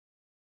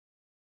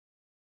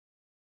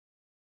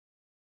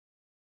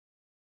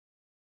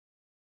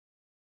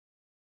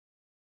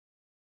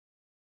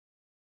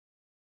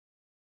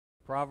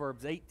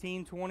Proverbs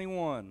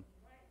 18:21.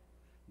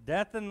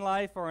 Death and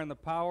life are in the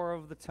power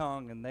of the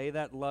tongue, and they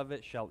that love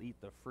it shall eat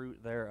the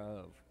fruit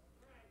thereof.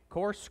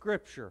 Core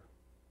scripture.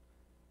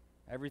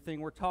 Everything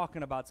we're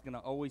talking about is going to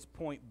always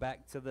point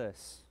back to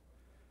this.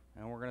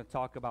 And we're going to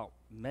talk about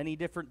many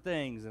different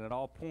things, and it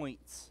all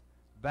points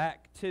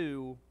back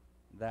to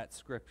that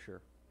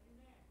scripture.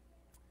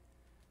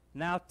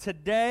 Now,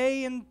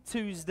 today and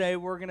Tuesday,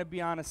 we're going to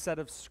be on a set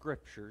of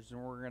scriptures,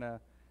 and we're going to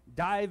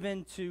dive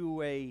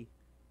into a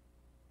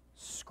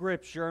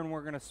scripture, and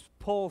we're going to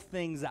pull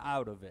things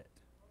out of it.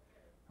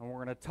 And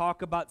we're going to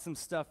talk about some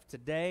stuff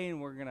today,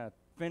 and we're going to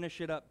finish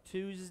it up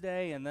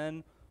Tuesday, and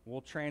then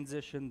we'll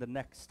transition the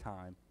next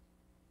time.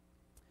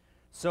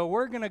 So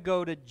we're going to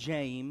go to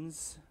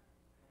James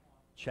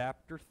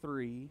chapter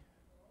 3,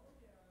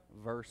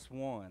 verse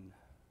 1.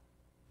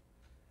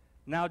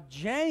 Now,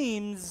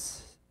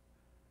 James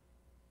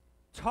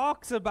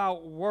talks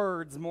about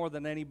words more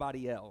than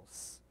anybody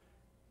else.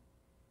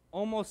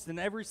 Almost in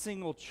every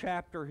single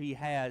chapter he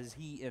has,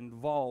 he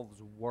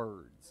involves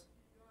words.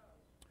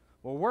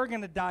 Well, we're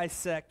going to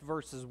dissect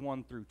verses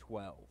 1 through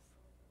 12.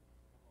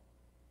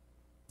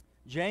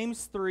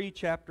 James 3,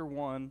 chapter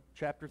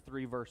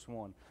 3, verse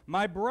 1.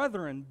 My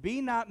brethren,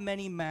 be not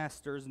many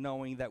masters,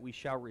 knowing that we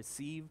shall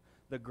receive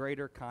the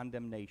greater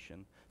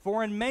condemnation.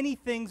 For in many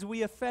things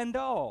we offend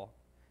all.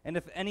 And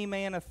if any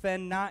man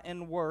offend not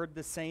in word,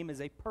 the same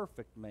is a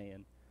perfect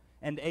man,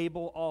 and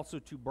able also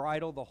to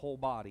bridle the whole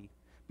body.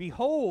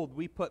 Behold,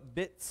 we put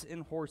bits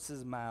in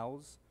horses'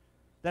 mouths,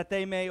 that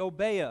they may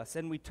obey us,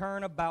 and we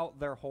turn about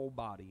their whole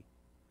body.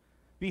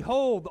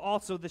 Behold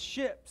also the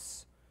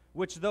ships,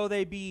 which though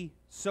they be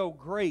so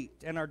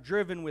great, and are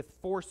driven with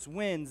force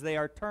winds, they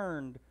are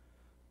turned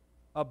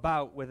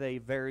about with a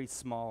very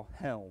small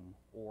helm,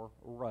 or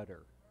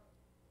rudder.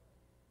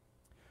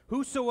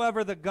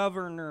 Whosoever the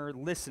governor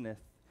listeneth,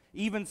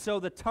 even so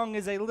the tongue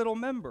is a little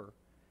member,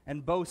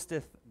 and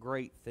boasteth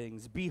great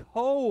things.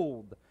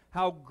 Behold,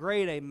 how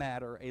great a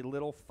matter a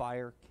little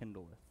fire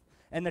kindleth.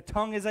 And the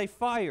tongue is a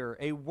fire,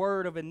 a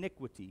word of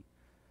iniquity.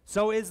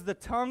 So is the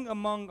tongue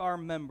among our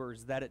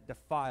members, that it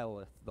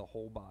defileth the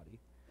whole body,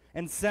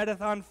 and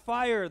setteth on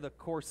fire the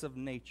course of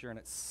nature,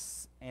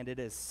 and it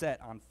is set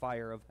on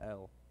fire of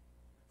hell.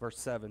 Verse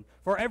 7,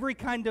 for every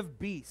kind of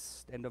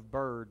beast, and of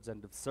birds,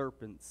 and of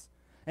serpents,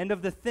 and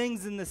of the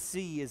things in the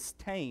sea is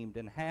tamed,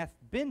 and hath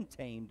been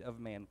tamed of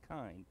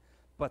mankind.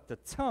 But the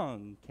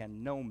tongue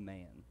can no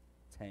man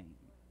tame.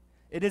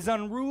 It is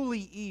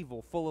unruly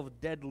evil, full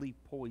of deadly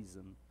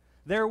poison.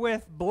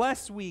 Therewith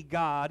bless we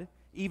God,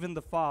 even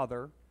the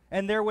Father,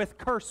 and therewith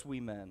curse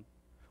we men,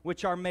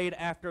 which are made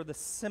after the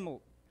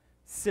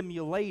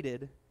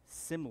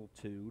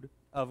similitude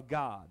of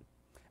God.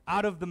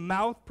 Out of the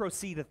mouth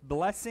proceedeth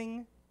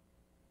blessing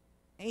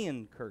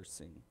and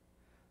cursing.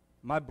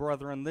 My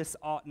brethren, this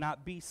ought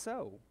not be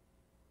so.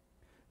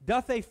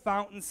 Doth a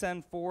fountain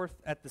send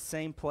forth at the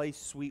same place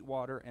sweet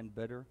water and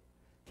bitter?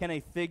 Can a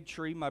fig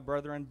tree, my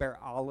brethren, bear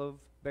olive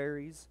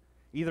berries,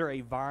 either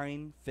a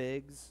vine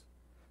figs?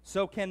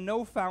 So can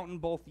no fountain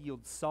both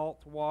yield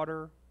salt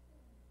water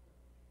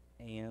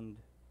and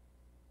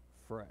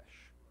fresh.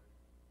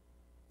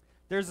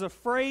 There's a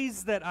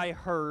phrase that I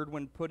heard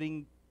when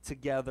putting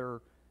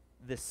together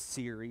this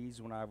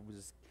series, when I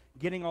was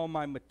getting all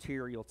my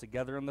material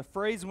together, and the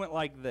phrase went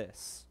like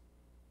this: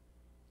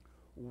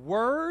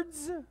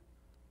 words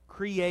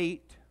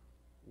create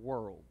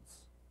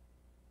worlds.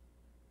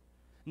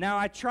 Now,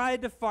 I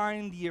tried to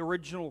find the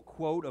original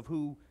quote of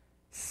who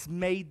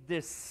made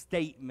this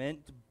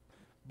statement,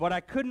 but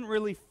I couldn't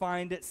really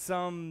find it.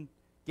 Some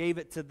gave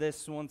it to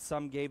this one,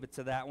 some gave it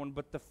to that one,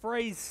 but the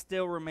phrase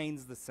still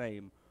remains the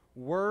same.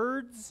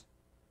 Words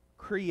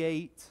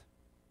create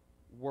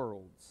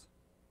worlds.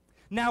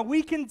 Now,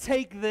 we can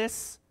take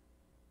this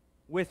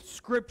with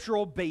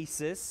scriptural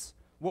basis,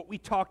 what we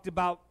talked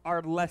about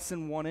our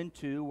lesson 1 and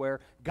 2, where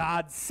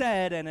God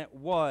said, and it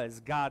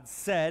was. God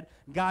said,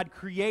 God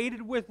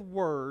created with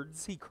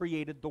words. He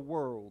created the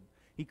world.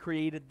 He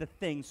created the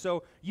thing.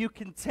 So you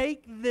can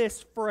take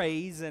this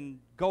phrase and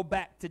go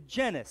back to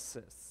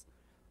Genesis,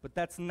 but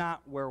that's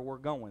not where we're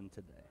going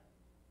today.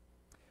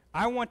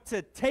 I want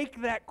to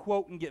take that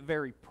quote and get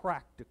very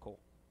practical.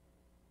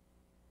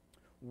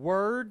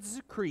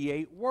 Words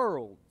create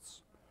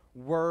worlds.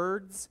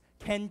 Words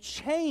can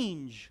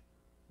change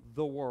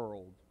the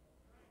world.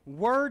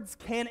 Words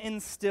can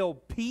instill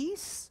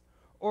peace,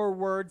 or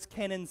words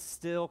can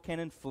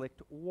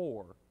inflict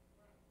war.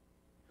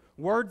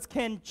 Words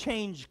can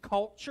change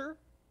culture.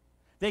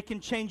 They can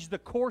change the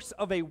course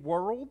of a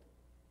world.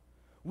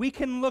 We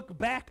can look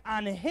back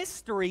on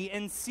history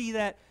and see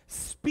that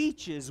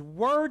speeches,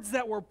 words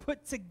that were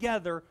put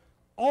together,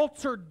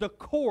 altered the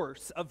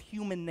course of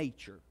human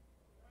nature.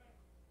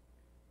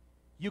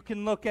 You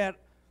can look at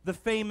the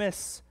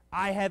famous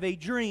I Have a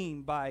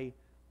Dream by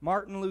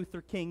Martin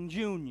Luther King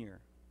Jr.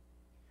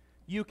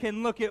 You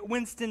can look at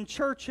Winston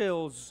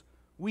Churchill's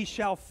We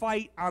Shall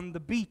Fight on the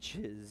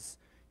Beaches.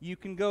 You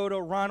can go to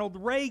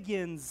Ronald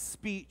Reagan's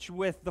speech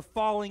with the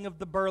falling of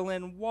the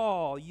Berlin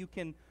Wall. You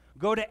can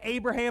Go to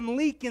Abraham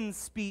Lincoln's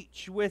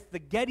speech with the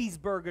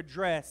Gettysburg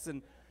Address,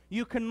 and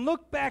you can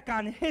look back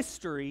on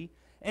history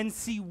and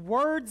see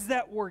words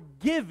that were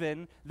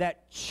given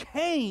that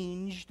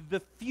changed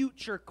the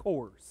future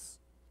course.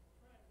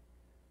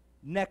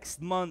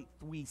 Next month,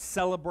 we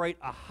celebrate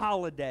a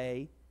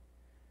holiday.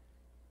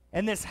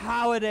 And this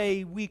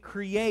holiday was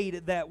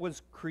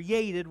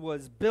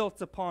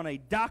built upon a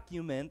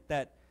document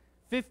that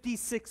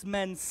 56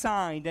 men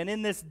signed. And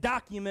in this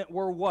document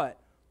were what?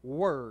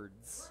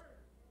 Words.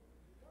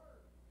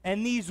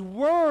 And these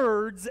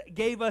words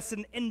gave us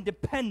an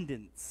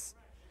independence.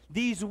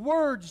 These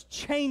words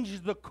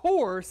changed the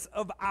course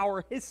of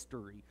our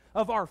history,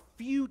 of our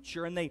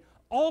future, and they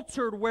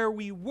altered where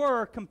we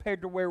were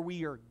compared to where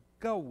we are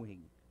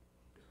going.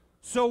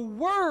 So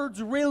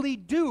words really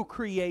do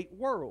create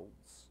worlds.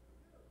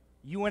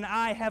 You and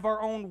I have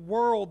our own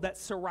world that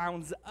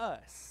surrounds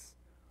us.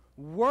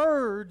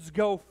 Words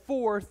go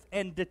forth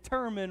and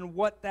determine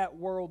what that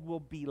world will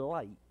be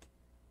like.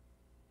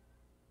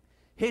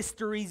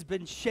 History's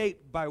been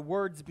shaped by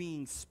words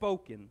being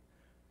spoken.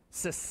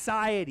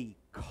 Society,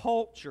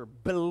 culture,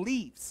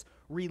 beliefs,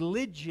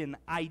 religion,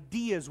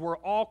 ideas were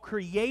all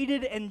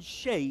created and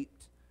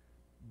shaped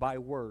by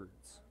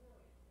words.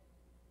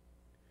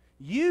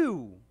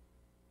 You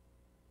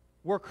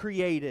were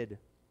created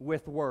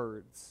with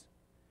words.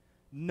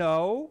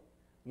 No,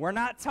 we're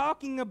not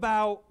talking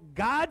about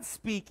God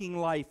speaking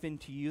life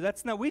into you.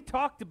 We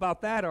talked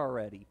about that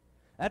already.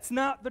 That's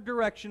not the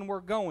direction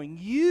we're going.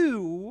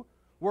 You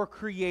were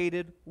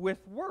created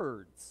with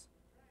words.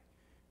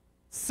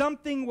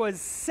 Something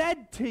was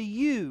said to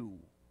you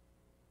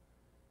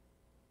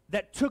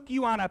that took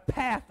you on a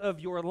path of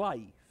your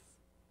life.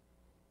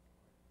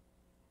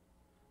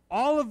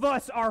 All of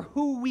us are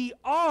who we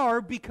are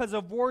because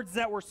of words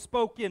that were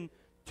spoken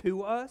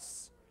to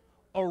us,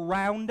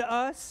 around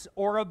us,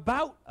 or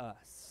about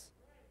us.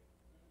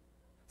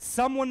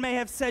 Someone may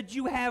have said,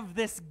 you have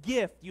this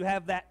gift, you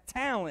have that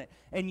talent,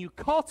 and you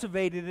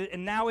cultivated it,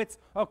 and now it's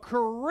a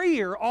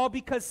career, all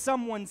because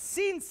someone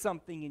seen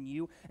something in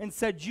you and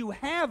said, you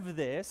have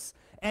this,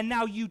 and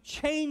now you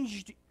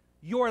changed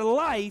your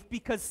life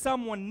because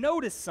someone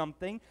noticed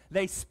something,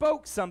 they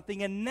spoke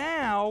something, and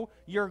now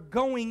you're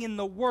going in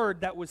the word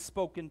that was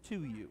spoken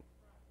to you.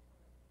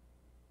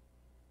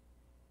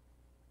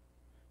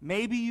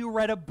 Maybe you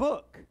read a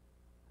book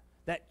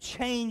that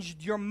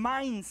changed your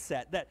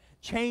mindset, that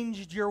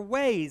changed your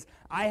ways.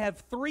 I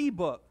have 3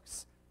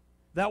 books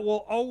that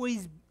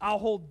I'll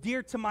hold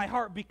dear to my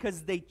heart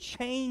because they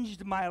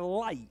changed my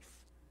life.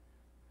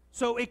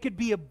 So it could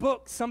be a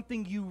book,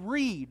 something you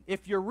read.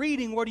 If you're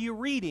reading, what are you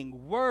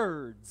reading?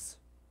 Words.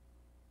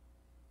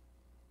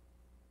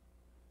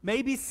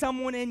 Maybe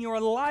someone in your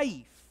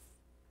life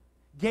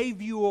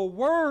gave you a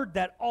word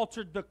that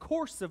altered the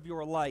course of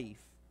your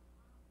life.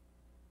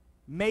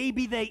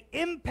 Maybe they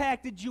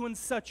impacted you in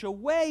such a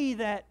way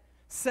that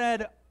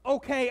said,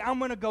 okay, I'm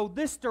going to go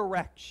this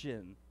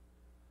direction.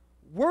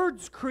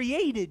 Words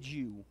created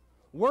you.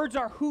 Words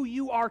are who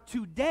you are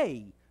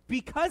today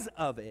because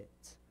of it.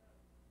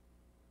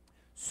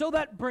 So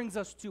that brings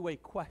us to a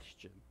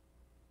question.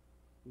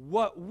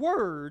 What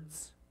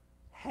words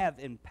have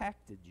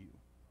impacted you?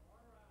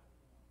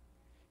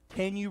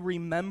 Can you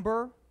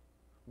remember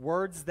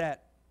words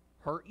that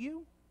hurt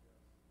you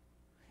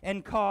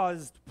and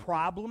caused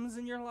problems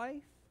in your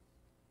life?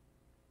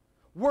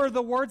 Were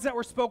the words that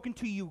were spoken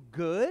to you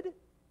good?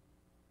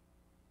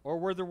 Or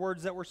were the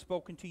words that were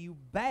spoken to you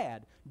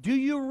bad? Do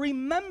you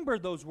remember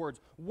those words?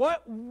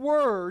 What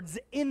words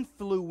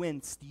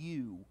influenced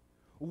you?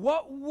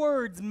 What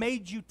words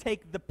made you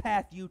take the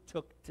path you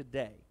took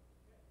today?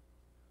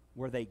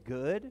 Were they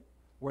good?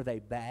 Were they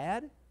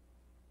bad?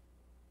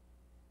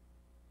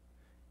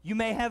 You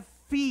may have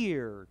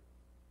fear,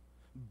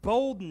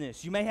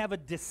 boldness. You may have a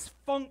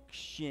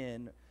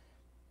dysfunction,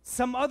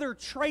 some other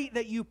trait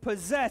that you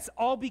possess,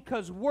 all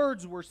because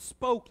words were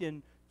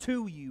spoken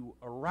to you,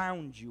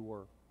 around you,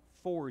 or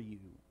for you.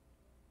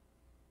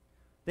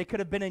 They could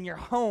have been in your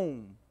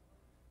home,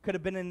 could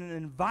have been in an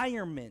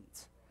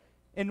environment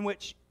in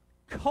which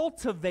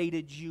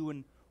cultivated you,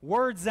 and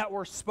words that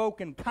were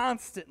spoken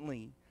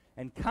constantly,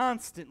 and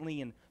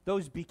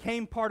those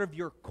became part of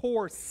your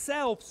core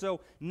self,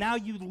 so now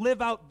you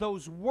live out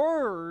those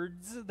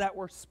words that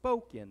were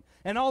spoken.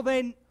 And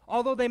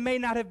although they may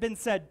not have been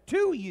said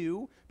to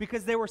you,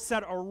 because they were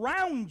said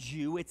around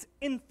you, it's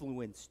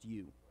influenced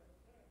you.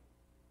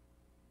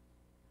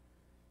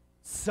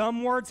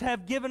 Some words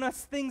have given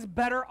us things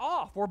better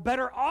off. We're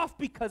better off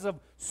because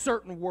of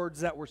certain words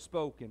that were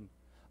spoken.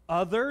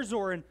 Others,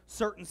 or in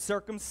certain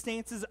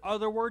circumstances,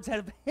 other words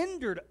have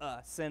hindered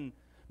us and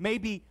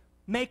maybe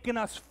making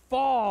us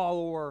fall,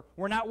 or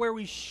we're not where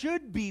we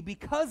should be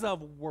because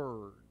of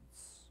words.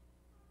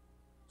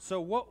 So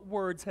what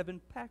words have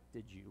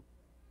impacted you?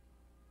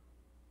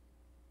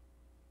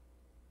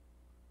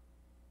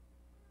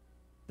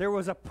 There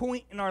was a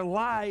point in our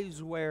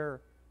lives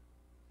where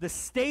the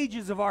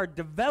stages of our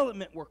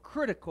development were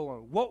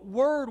critical. What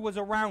word was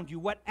around you?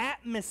 What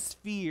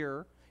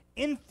atmosphere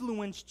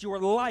influenced your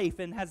life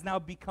and has now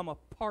become a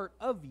part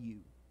of you?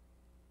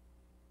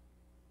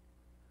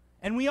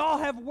 And we all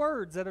have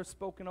words that are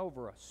spoken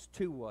over us,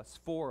 to us,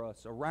 for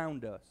us,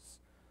 around us.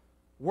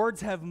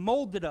 Words have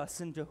molded us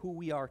into who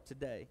we are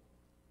today.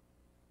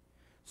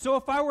 So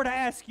if I were to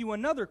ask you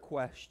another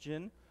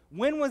question,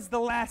 when was the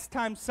last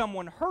time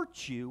someone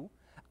hurt you?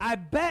 I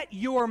bet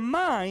your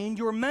mind,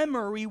 your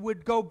memory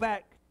would go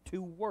back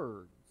to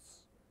words.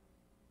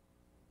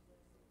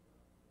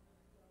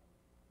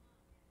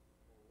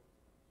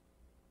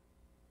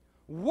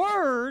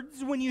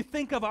 Words, when you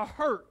think of a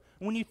hurt,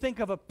 when you think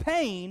of a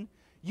pain,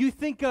 you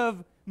think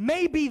of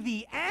maybe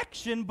the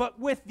action, but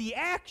with the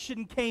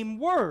action came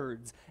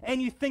words.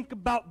 And you think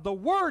about the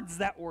words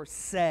that were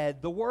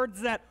said, the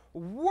words that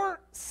weren't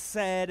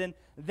said, and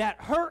that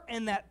hurt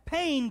and that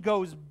pain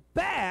goes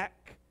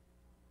back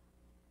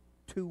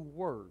to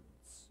words.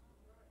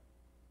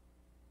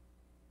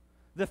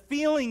 The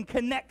feeling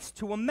connects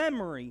to a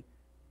memory,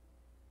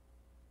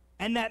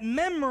 and that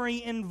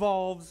memory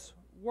involves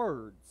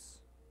words.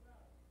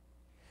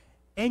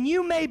 And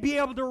you may be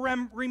able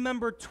to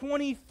remember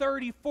 20,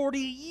 30, 40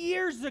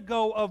 years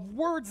ago of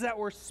words that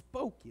were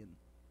spoken.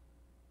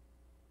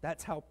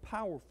 That's how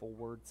powerful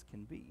words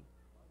can be.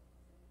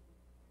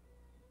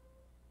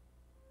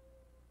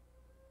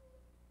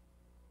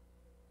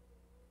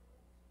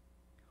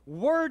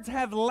 Words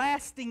have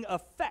lasting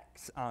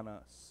effects on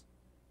us.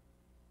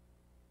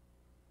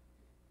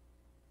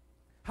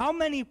 How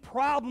many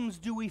problems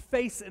do we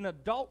face in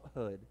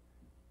adulthood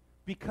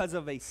because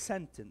of a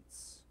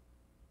sentence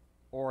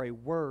or a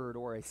word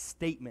or a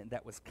statement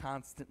that was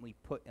constantly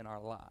put in our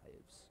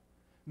lives?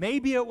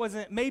 Maybe it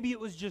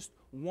was just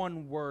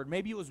one word.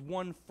 Maybe it was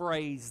one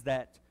phrase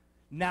that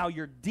now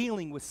you're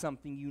dealing with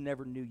something you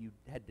never knew you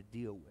had to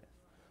deal with.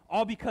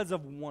 All because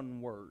of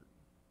one word.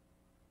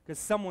 Because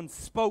someone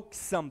spoke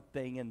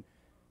something and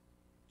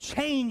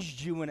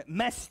changed you and it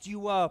messed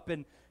you up,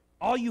 and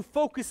all you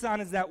focus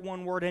on is that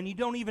one word, and you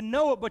don't even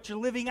know it, but you're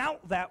living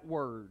out that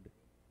word.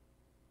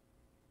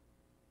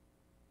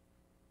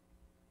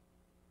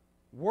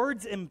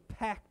 Words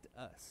impact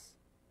us.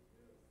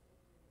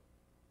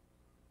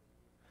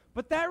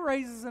 But that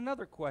raises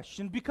another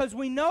question, because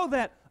we know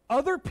that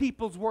other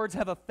people's words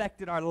have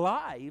affected our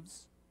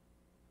lives.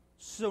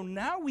 So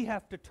now we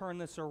have to turn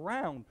this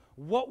around.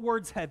 What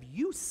words have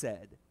you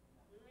said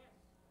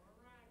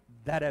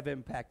that have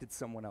impacted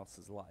someone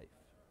else's life?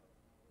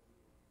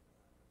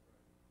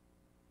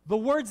 The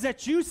words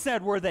that you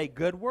said, were they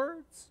good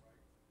words?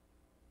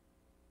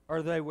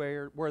 Or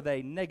were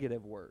they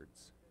negative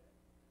words?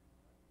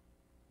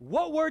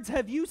 What words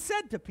have you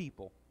said to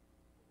people?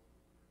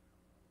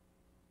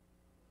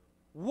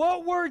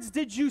 What words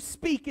did you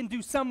speak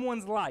into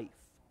someone's life?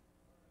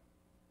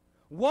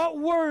 What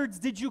words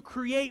did you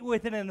create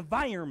with an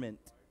environment?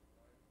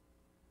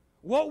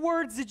 What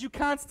words did you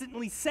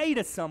constantly say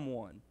to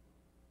someone?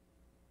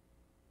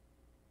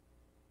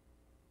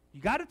 You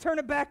got to turn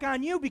it back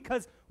on you,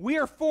 because we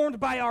are formed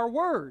by our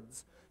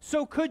words.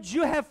 So could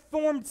you have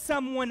formed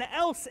someone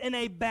else in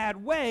a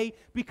bad way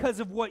because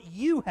of what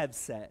you have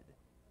said?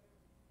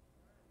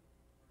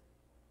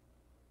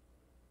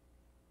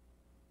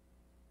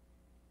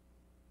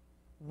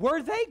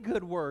 Were they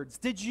good words?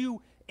 Did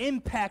you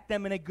impact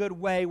them in a good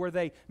way? Were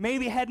they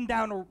maybe heading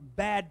down a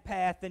bad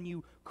path and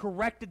you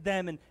corrected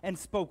them and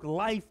spoke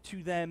life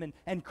to them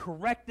and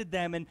corrected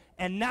them,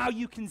 and now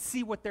you can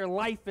see what their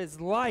life is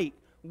like?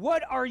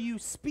 What are you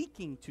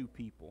speaking to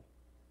people?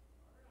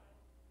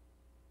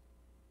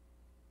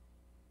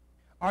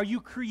 Are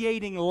you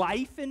creating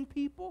life in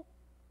people?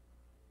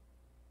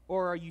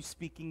 Or are you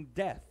speaking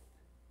death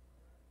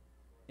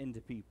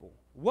into people?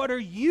 What are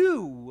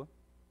you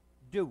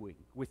doing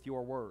with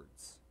your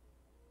words?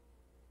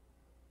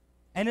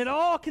 And it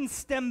all can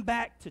stem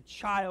back to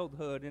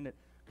childhood, and it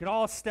could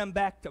all stem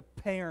back to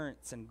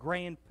parents and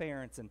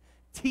grandparents and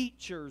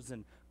teachers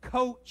and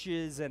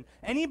coaches and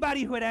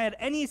anybody who had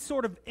any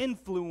sort of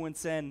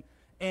influence, and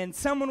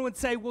someone would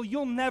say, well,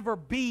 you'll never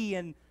be,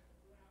 and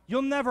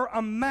you'll never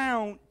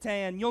amount,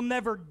 and you'll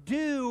never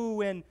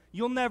do, and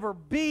you'll never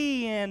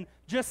be, and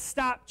just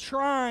stop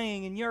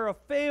trying, and you're a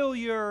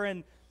failure,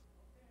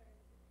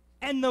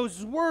 and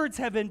those words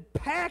have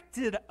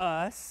impacted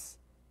us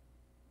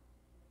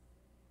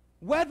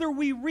whether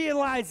we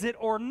realize it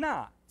or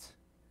not.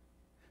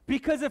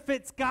 Because if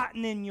it's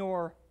gotten in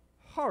your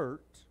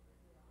heart,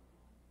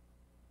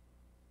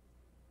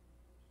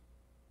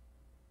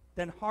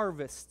 then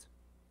harvest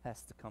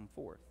has to come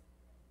forth.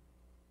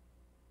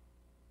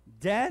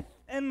 Death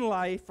and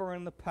life are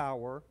in the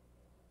power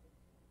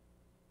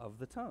of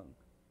the tongue.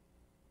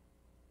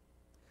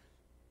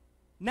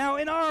 Now,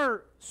 in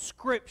our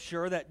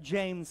scripture that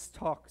James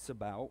talks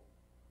about,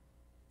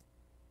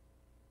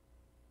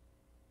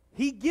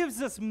 he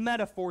gives us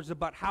metaphors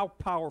about how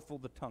powerful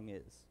the tongue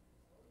is.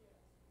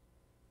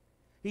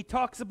 He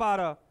talks about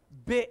a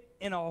bit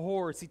in a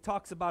horse. He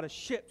talks about a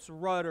ship's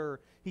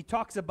rudder. He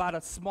talks about a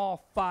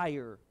small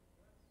fire.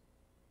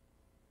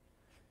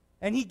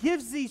 And he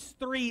gives these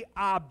three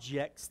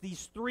objects,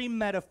 these three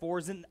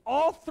metaphors, and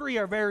all three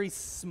are very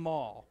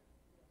small.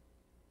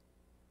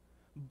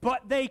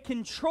 But they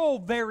control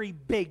very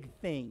big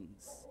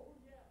things.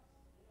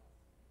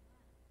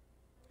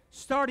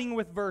 starting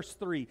with verse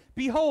 3.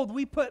 Behold,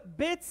 we put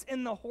bits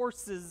in the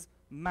horse's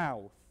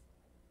mouth,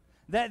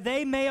 that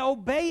they may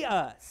obey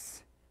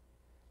us,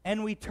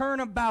 and we turn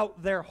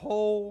about their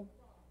whole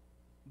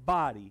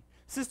body.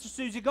 Sister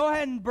Susie, go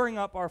ahead and bring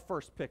up our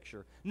first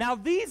picture. Now,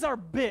 these are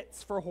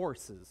bits for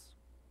horses,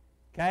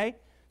 okay?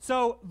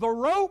 So the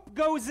rope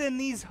goes in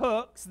these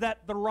hooks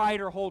that the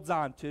rider holds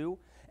on to,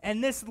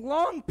 and this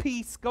long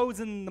piece goes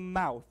in the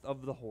mouth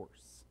of the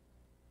horse.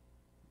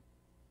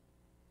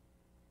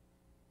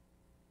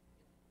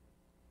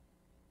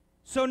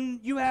 So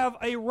you have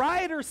a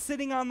rider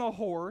sitting on the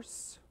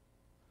horse,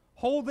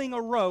 holding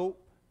a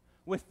rope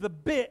with the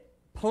bit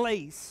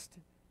placed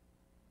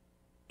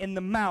in the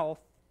mouth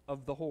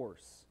of the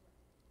horse.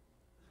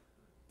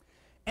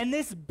 And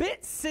this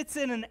bit sits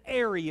in an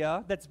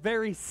area that's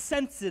very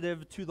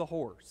sensitive to the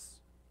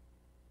horse.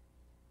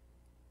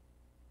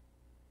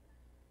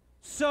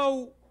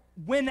 So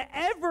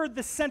whenever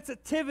the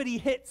sensitivity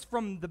hits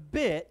from the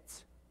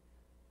bit,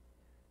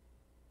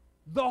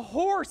 the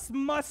horse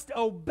must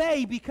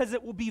obey because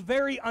it will be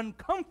very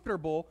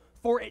uncomfortable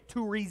for it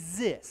to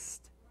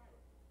resist.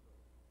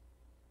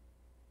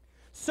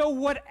 So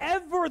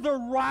whatever the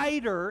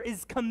rider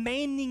is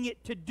commanding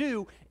it to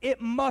do, it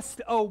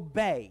must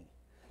obey.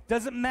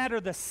 Doesn't matter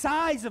the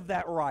size of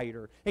that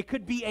rider. It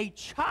could be a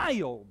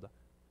child,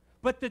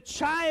 but the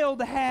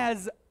child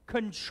has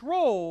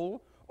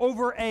control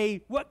over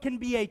what can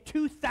be a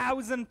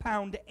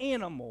 2,000-pound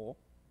animal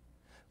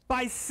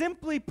by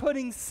simply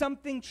putting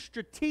something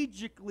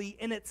strategically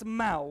in its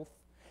mouth,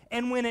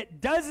 and when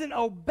it doesn't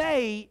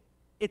obey,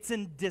 it's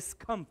in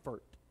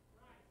discomfort.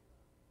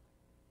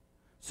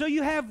 So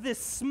you have this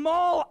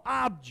small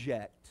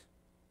object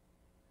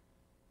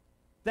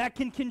that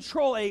can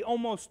control a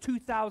almost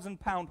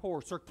 2,000-pound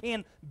horse, or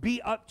can be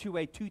up to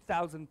a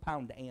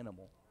 2,000-pound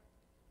animal.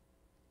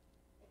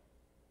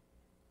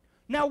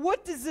 Now,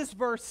 what does this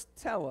verse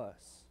tell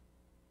us?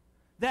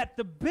 That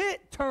the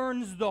bit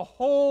turns the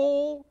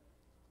whole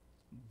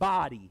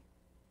body.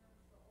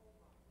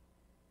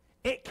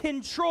 It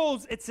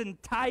controls its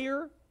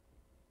entire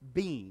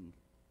being.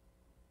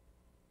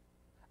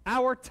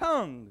 Our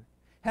tongue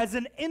has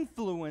an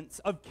influence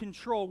of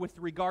control with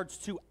regards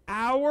to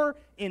our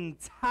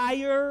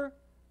entire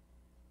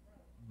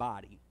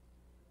body.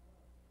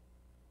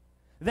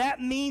 That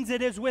means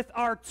it is with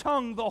our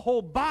tongue the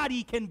whole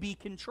body can be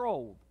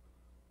controlled.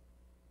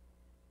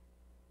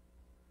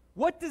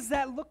 What does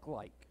that look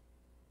like?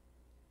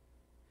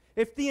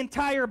 If the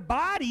entire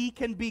body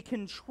can be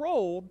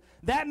controlled,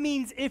 that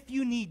means if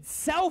you need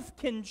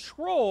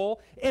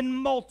self-control in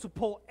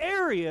multiple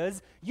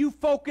areas, you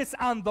focus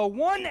on the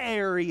one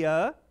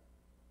area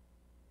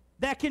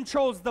that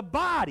controls the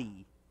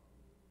body.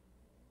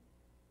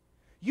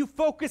 You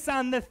focus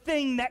on the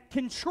thing that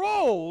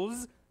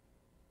controls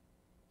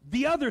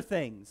the other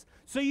things.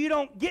 So you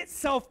don't get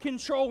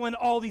self-control in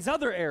all these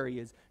other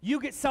areas. You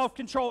get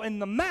self-control in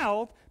the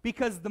mouth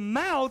because the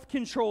mouth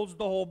controls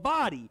the whole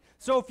body.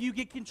 So if you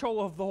get control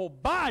of the whole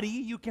body,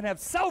 you can have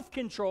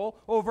self-control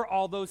over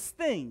all those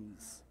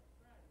things.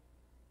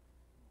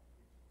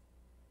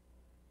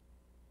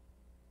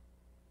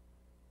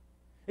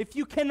 If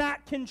you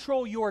cannot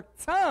control your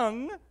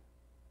tongue,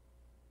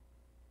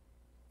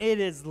 it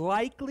is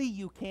likely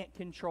you can't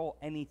control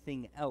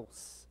anything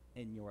else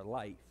in your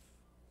life.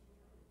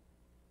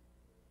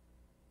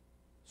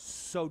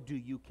 So do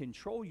you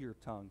control your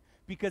tongue?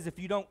 Because if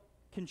you don't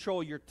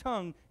control your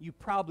tongue, you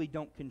probably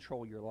don't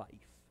control your life.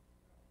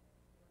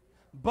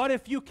 But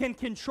if you can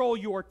control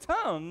your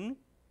tongue,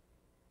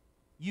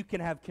 you can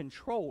have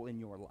control in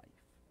your life.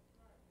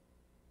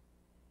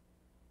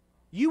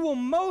 You will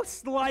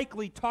most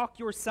likely talk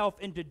yourself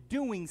into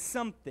doing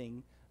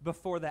something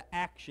before the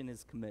action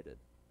is committed.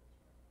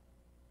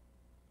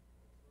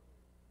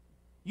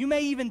 You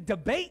may even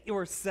debate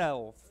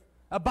yourself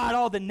about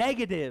all the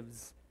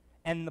negatives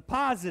and the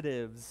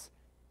positives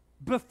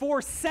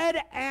before said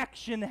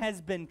action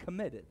has been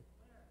committed.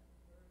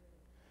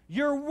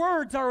 Your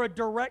words are a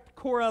direct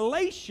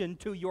correlation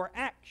to your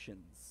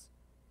actions.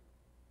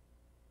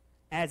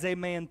 As a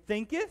man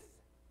thinketh,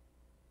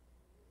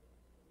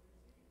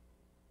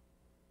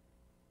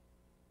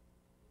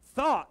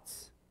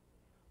 thoughts.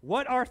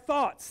 What are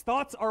thoughts?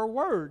 Thoughts are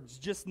words,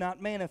 just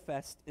not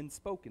manifest in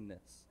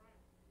spokenness.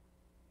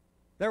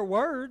 They're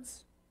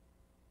words.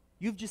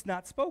 You've just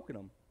not spoken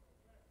them.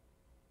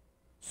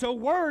 So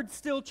words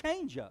still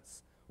change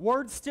us.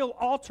 Words still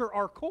alter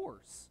our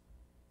course.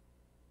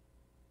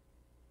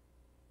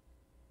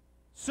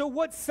 So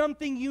what's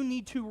something you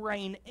need to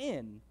rein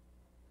in?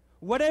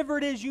 Whatever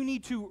it is you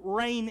need to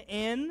rein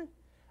in,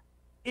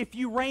 if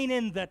you rein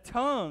in the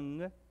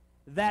tongue,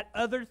 that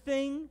other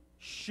thing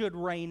should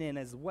rein in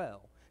as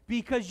well.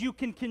 Because you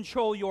can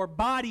control your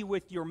body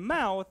with your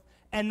mouth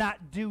and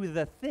not do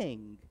the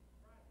thing.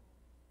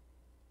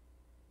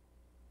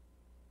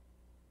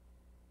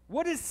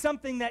 What is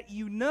something that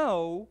you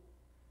know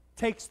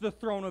takes the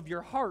throne of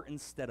your heart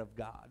instead of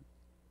God?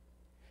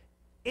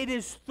 It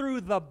is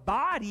through the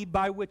body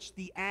by which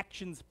the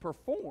actions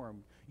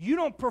perform. You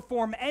don't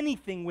perform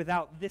anything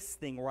without this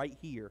thing right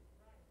here.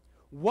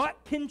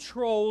 What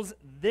controls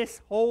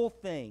this whole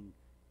thing?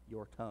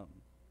 Your tongue.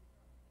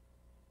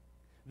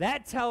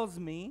 That tells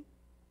me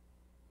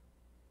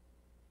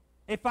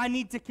if I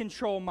need to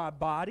control my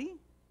body,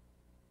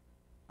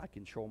 I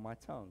control my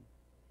tongue.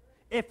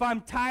 If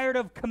I'm tired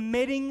of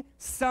committing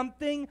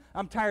something,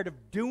 I'm tired of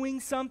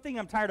doing something,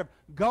 I'm tired of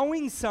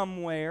going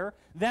somewhere,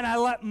 then I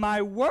let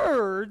my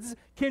words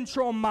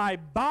control my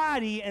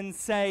body and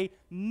say,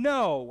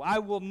 no, I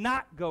will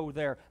not go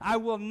there. I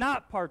will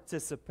not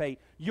participate.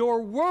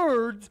 Your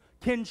words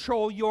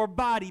control your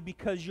body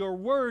because your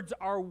words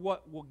are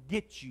what will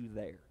get you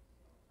there.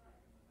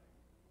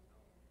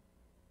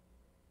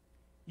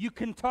 You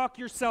can talk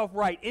yourself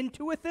right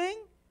into a thing,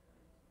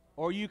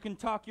 or you can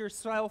talk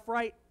yourself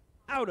right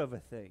out of a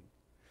thing.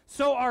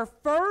 So our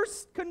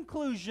first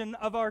conclusion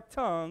of our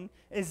tongue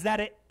is that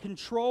it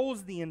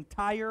controls the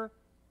entire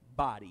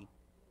body.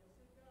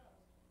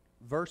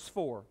 Verse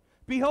 4.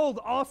 Behold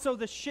also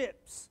the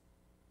ships,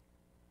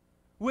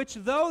 which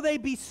though they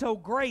be so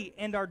great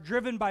and are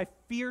driven by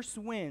fierce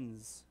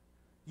winds,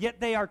 yet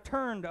they are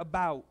turned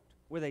about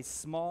with a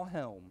small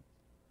helm,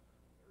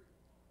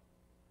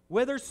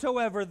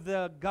 whithersoever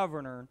the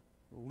governor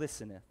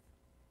listeneth.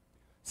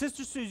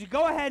 Sister Susie,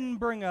 go ahead and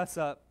bring us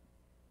up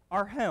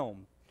our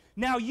helm.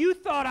 Now, you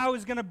thought I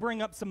was going to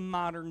bring up some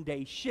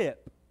modern-day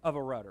ship of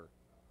a rudder.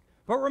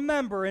 But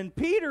remember, in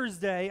Peter's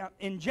day,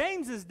 in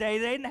James's day,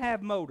 they didn't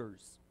have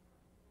motors.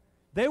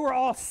 They were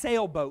all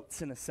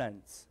sailboats, in a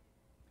sense.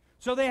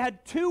 So they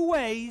had two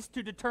ways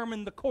to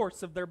determine the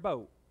course of their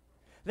boat.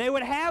 They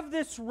would have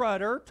this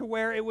rudder to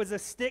where it was a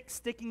stick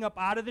sticking up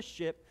out of the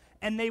ship,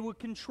 and they would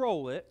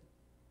control it.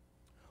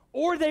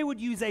 Or they would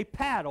use a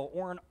paddle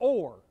or an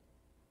oar.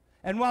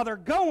 And while they're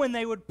going,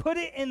 they would put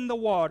it in the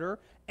water,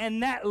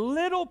 and that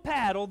little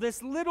paddle,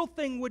 this little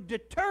thing, would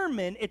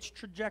determine its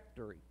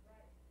trajectory.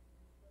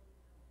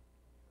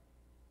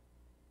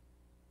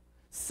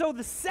 So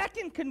the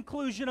second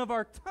conclusion of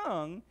our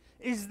tongue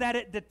is that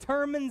it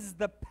determines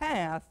the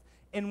path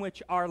in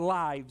which our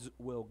lives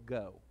will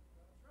go.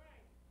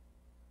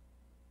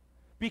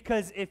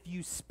 Because if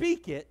you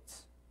speak it,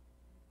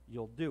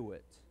 you'll do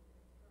it.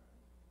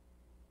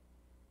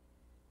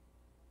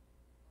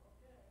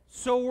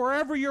 So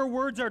wherever your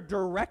words are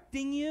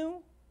directing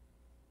you,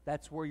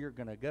 that's where you're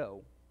going to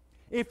go.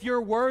 If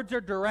your words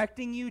are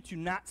directing you to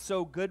not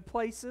so good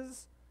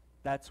places,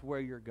 that's where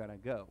you're going to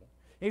go.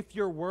 If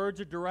your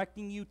words are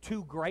directing you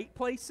to great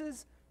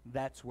places,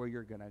 that's where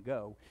you're going to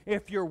go.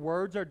 If your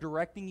words are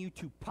directing you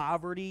to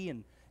poverty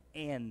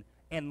and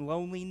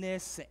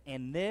loneliness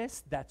and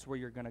this, that's where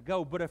you're going to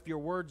go. But if your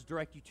words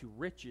direct you to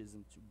riches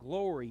and to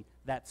glory,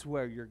 that's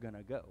where you're going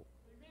to go.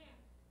 Amen.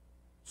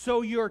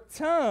 So your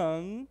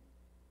tongue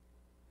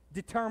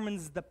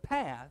determines the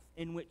path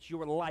in which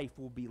your life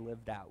will be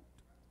lived out.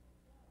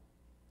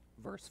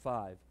 Verse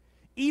 5.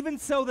 Even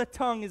so the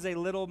tongue is a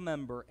little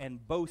member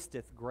and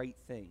boasteth great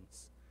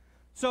things.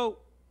 So,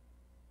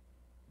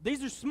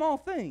 these are small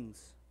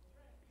things.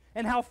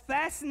 And how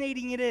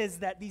fascinating it is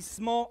that these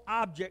small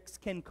objects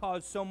can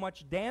cause so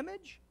much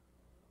damage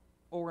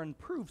or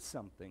improve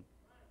something.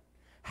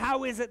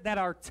 How is it that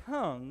our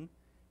tongue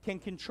can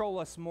control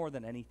us more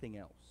than anything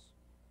else?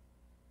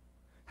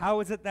 How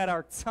is it that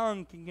our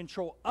tongue can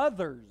control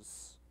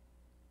others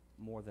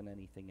more than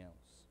anything else?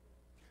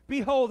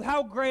 Behold,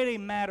 how great a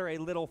matter a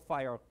little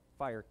fire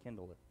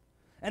kindleth.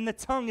 And the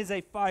tongue is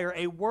a fire,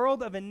 a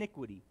world of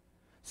iniquity.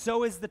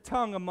 So is the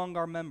tongue among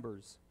our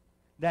members,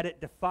 that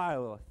it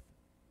defileth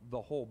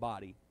the whole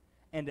body,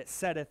 and it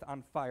setteth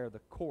on fire the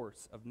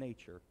course of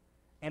nature,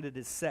 and it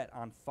is set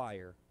on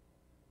fire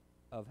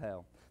of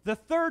hell. The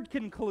third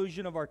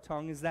conclusion of our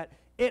tongue is that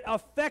it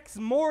affects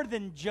more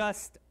than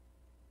just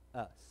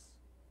us.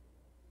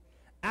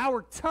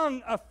 Our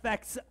tongue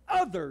affects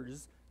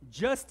others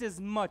just as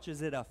much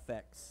as it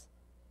affects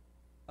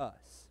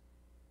us.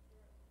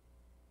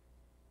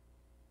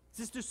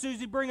 Sister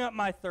Susie, bring up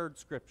my third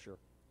scripture.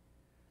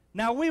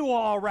 Now, we will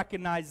all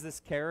recognize this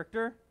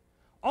character.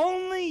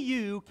 Only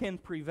you can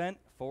prevent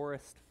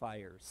forest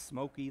fires,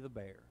 Smokey the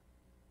Bear.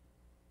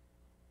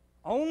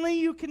 Only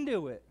you can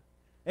do it.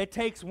 It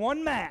takes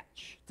one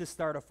match to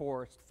start a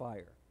forest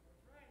fire.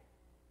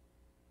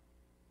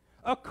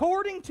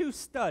 According to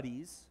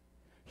studies,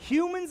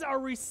 humans are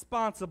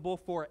responsible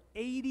for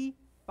 85%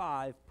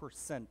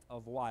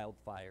 of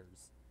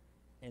wildfires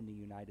in the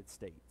United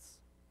States.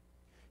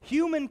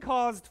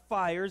 Human-caused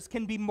fires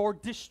can be more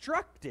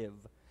destructive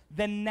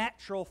than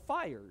natural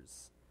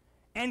fires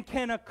and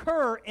can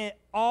occur in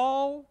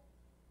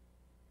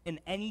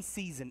any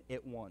season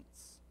at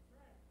once.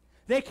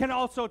 They can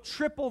also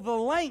triple the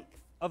length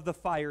of the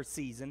fire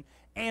season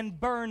and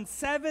burn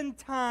 7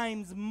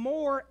 times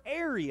more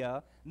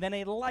area than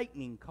a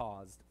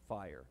lightning-caused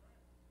fire.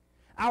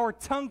 Our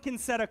tongue can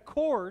set a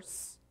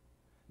course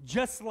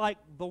just like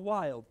the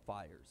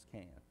wildfires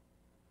can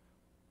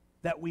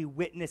that we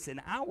witness in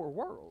our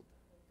world.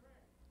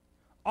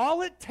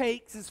 All it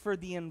takes is for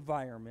the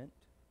environment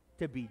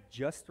to be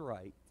just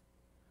right,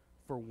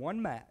 for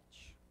one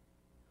match,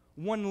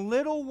 one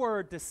little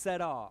word to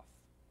set off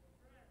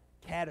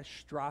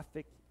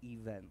catastrophic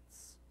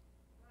events.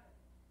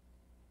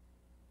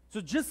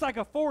 So just like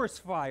a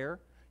forest fire,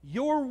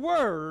 your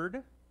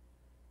word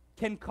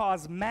can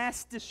cause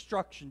mass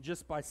destruction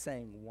just by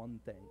saying one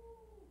thing.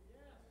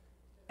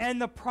 And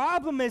the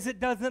problem is it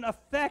doesn't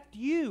affect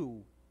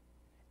you.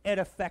 It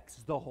affects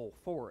the whole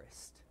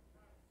forest.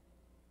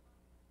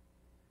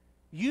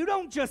 You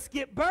don't just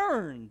get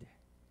burned.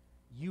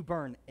 You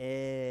burn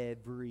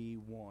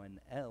everyone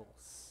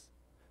else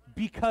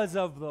because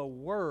of the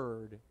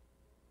word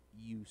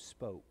you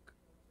spoke.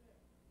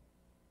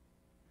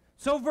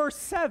 So verse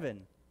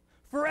 7,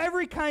 for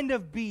every kind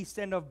of beast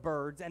and of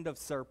birds and of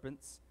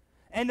serpents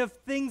and of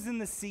things in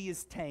the sea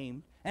is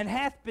tamed, and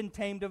hath been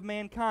tamed of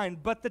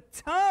mankind. But the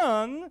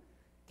tongue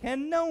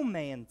can no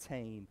man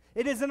tame.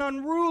 It is an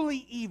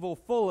unruly evil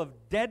full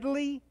of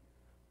deadly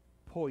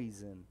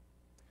poison.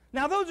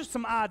 Now those are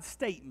some odd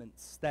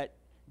statements that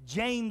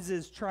James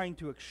is trying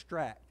to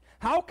extract.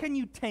 How can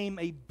you tame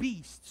a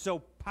beast so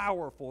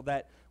powerful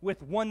that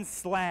with one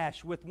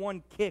slash, with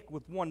one kick,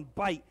 with one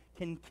bite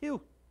can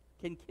kill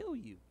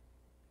you?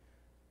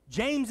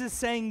 James is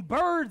saying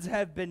birds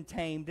have been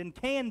tamed and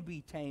can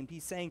be tamed.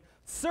 He's saying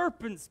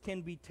serpents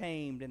can be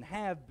tamed and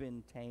have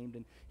been tamed.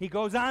 And he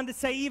goes on to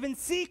say even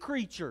sea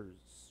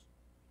creatures.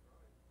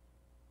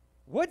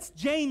 What's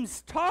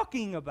James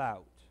talking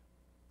about?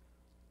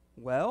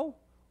 Well,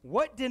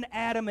 what did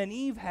Adam and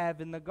Eve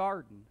have in the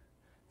garden?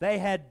 They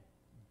had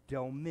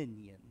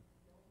dominion.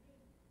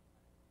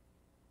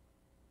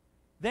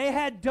 They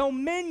had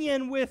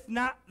dominion with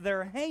not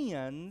their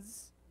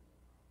hands,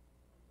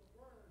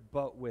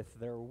 but with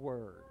their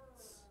words.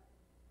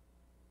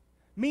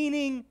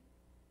 Meaning,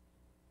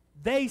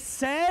 they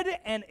said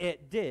and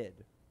it did.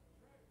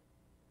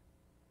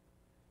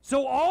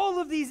 So all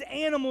of these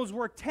animals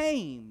were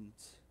tamed.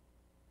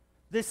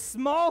 This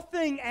small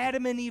thing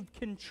Adam and Eve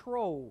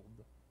controlled.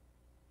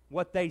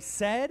 What they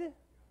said,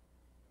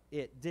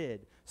 it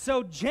did.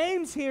 So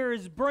James here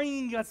is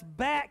bringing us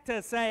back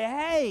to say,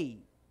 hey,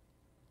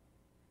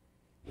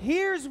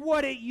 here's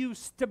what it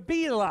used to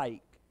be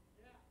like.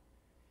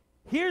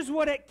 Here's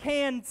what it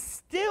can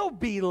still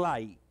be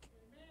like.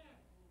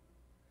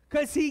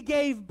 Because he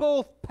gave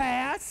both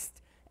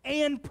past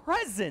and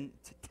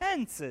present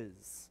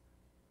tenses.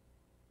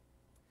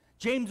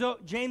 James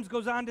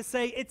goes on to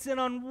say it's an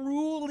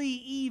unruly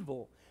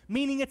evil,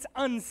 meaning it's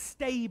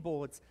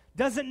unstable. It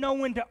doesn't know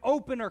when to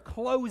open or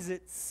close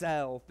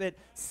itself. It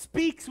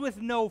speaks with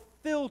no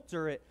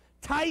filter. It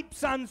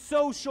types on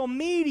social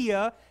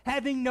media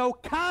having no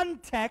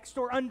context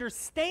or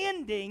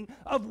understanding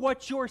of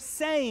what you're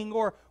saying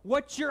or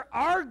what you're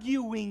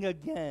arguing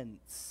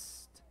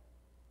against.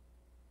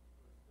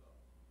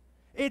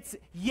 It's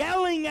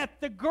yelling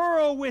at the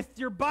girl with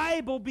your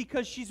Bible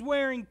because she's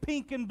wearing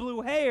pink and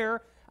blue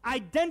hair,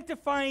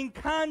 identifying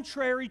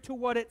contrary to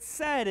what it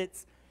said.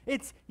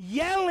 It's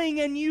yelling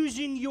and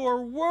using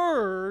your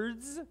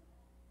words,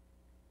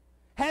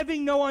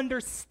 having no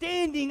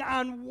understanding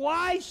on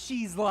why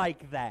she's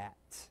like that.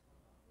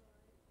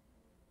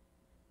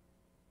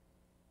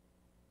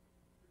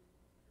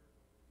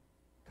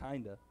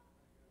 Kinda.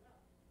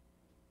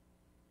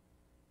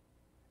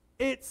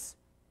 It's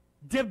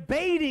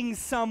debating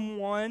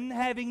someone,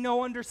 having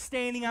no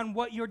understanding on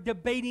what you're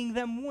debating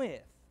them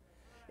with.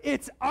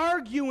 It's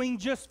arguing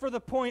just for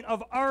the point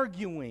of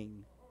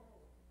arguing.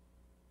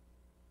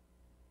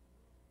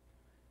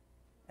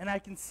 And I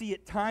can see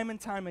it time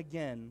and time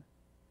again.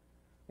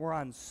 We're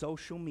on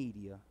social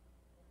media.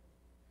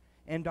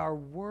 And our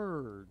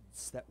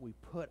words that we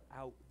put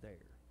out there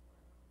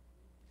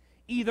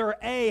either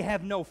A,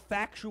 have no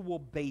factual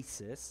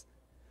basis,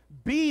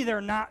 B,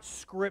 they're not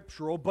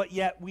scriptural, but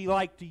yet we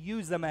like to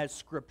use them as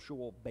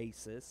scriptural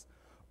basis,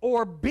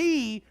 or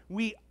B,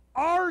 we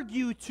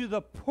argue to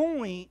the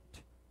point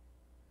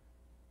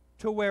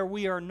to where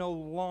we are no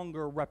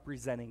longer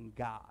representing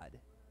God.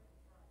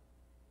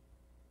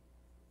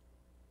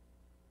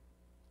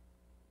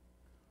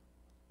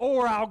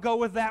 Or I'll go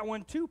with that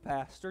one too,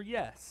 Pastor,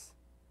 yes.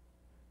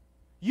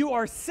 You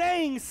are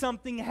saying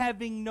something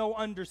having no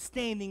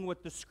understanding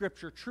what the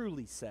Scripture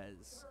truly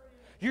says.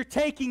 You're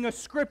taking a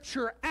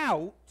Scripture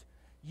out,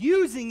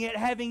 using it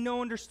having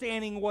no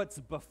understanding what's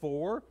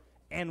before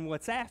and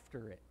what's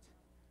after it.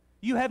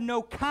 You have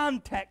no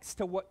context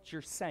to what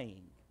you're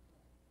saying.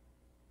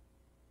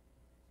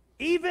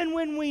 Even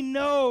when we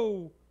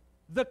know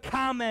the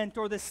comment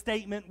or the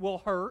statement will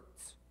hurt,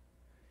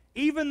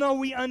 even though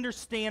we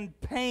understand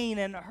pain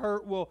and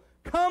hurt will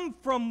come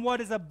from what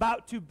is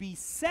about to be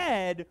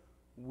said,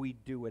 we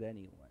do it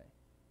anyway.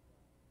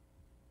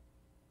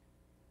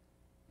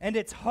 And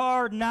it's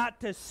hard not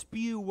to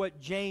spew what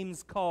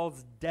James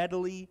calls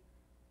deadly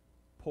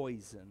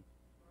poison.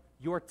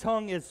 Your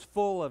tongue is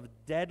full of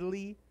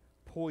deadly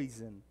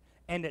poison,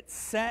 and it's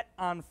set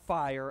on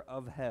fire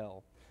of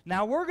hell.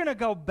 Now, we're going to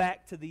go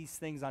back to these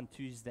things on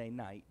Tuesday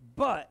night,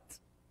 but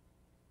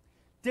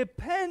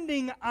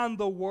depending on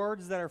the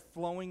words that are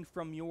flowing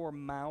from your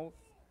mouth,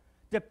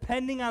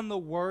 depending on the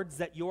words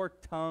that your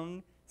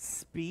tongue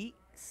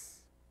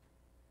speaks,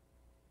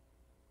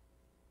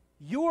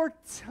 your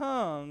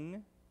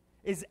tongue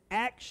is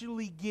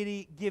actually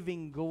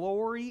giving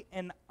glory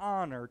and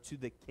honor to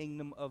the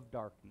kingdom of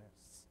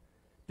darkness,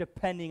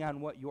 depending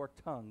on what your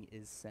tongue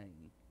is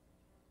saying.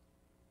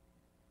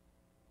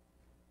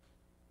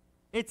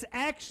 It's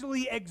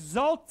actually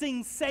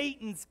exalting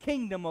Satan's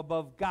kingdom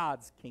above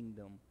God's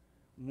kingdom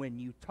when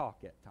you talk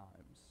at times.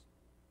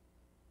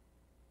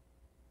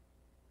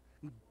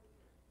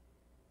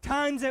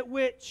 Times at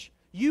which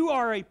you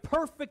are a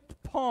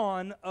perfect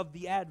pawn of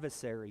the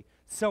adversary,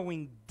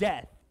 sowing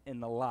death in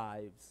the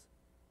lives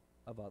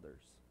of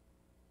others.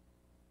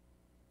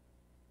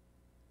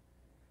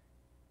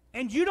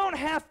 And you don't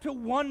have to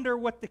wonder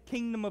what the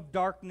kingdom of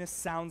darkness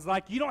sounds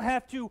like. You don't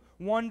have to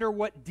wonder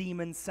what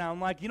demons sound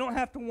like. You don't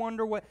have to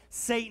wonder what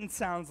Satan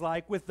sounds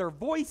like with their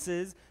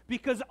voices,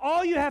 because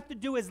all you have to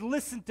do is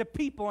listen to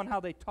people and how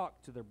they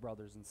talk to their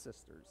brothers and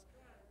sisters.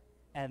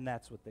 And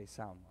that's what they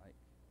sound like.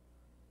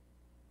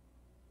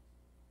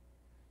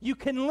 You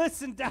can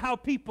listen to how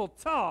people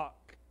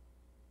talk,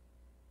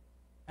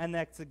 and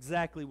that's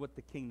exactly what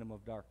the kingdom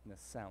of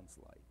darkness sounds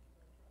like.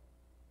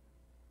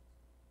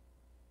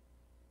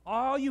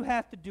 All you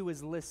have to do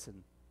is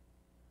listen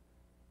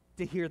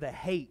to hear the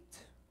hate,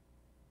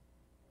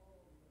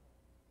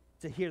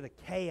 to hear the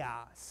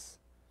chaos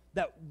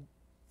that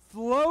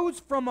flows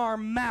from our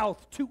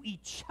mouth to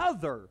each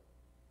other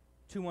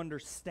to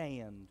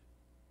understand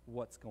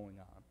what's going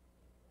on.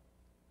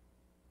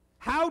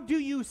 How do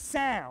you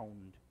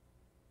sound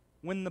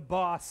when the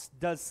boss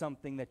does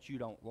something that you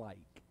don't like?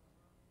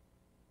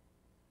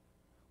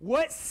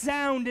 What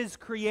sound is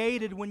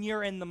created when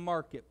you're in the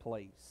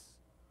marketplace?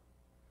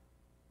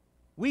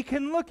 We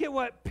can look at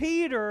what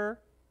Peter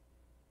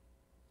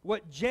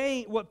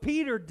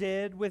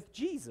did with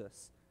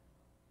Jesus.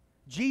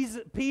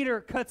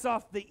 Peter cuts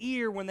off the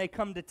ear when they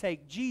come to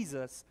take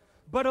Jesus.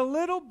 But a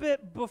little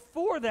bit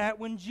before that,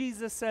 when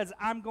Jesus says,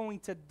 I'm going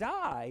to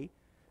die,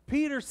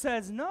 Peter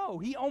says no.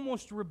 He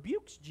almost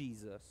rebukes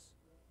Jesus.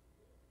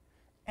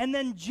 And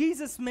then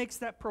Jesus makes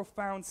that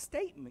profound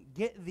statement,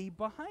 get thee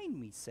behind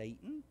me,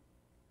 Satan.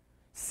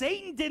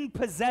 Satan didn't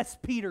possess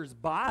Peter's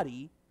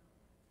body.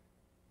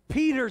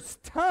 Peter's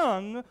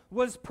tongue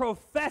was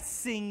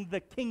professing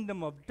the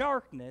kingdom of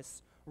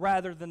darkness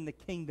rather than the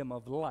kingdom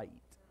of light.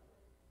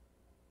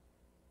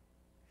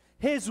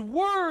 His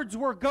words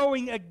were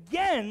going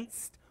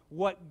against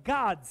what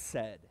God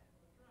said.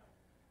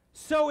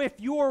 So if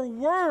your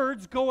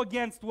words go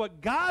against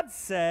what God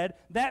said,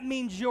 that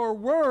means your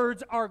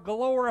words are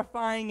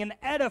glorifying and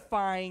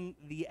edifying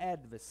the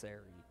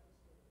adversary.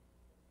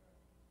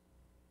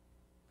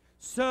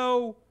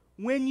 So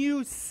when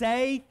you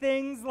say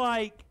things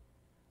like,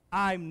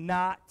 I'm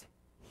not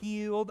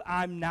healed,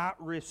 I'm not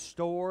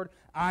restored,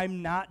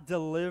 I'm not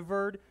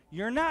delivered,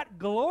 you're not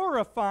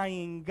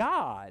glorifying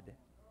God.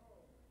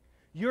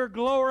 You're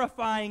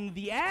glorifying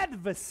the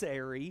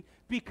adversary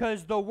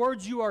because the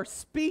words you are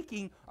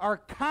speaking are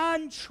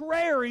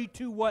contrary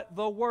to what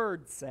the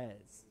Word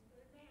says.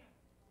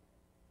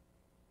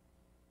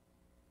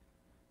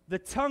 The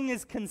tongue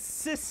is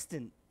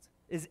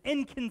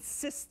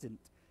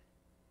inconsistent.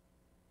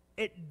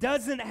 It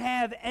doesn't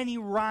have any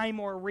rhyme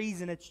or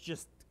reason. It's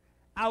just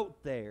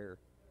out there,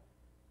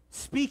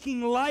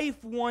 speaking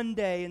life one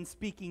day and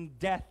speaking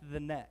death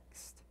the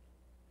next.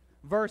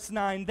 Verse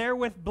 9,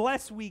 therewith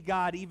bless we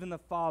God, even the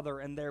Father,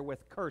 and therewith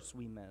curse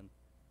we men,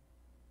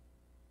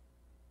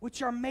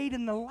 which are made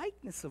in the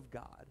likeness of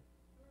God.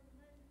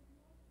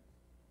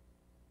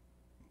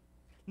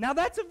 Now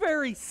that's a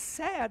very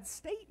sad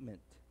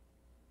statement,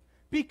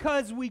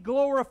 because we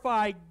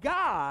glorify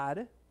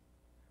God,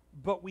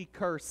 but we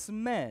curse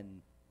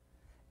men.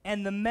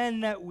 And the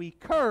men that we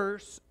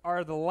curse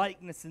are the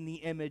likeness and the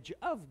image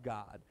of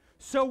God.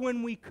 So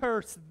when we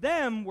curse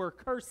them, we're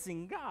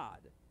cursing God.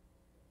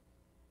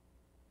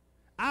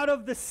 Out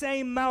of the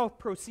same mouth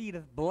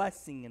proceedeth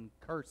blessing and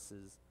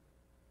curses.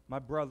 My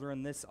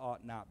brethren, this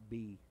ought not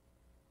be.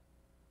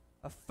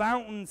 A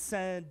fountain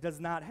does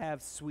not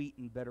have sweet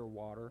and bitter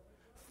water.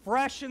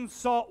 Fresh and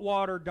salt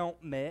water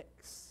don't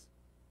mix.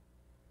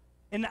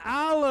 An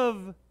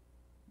olive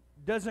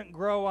doesn't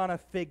grow on a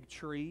fig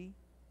tree.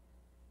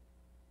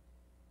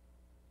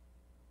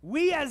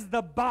 We as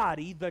the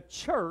body, the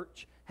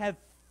church, have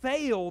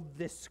failed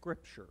this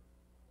scripture.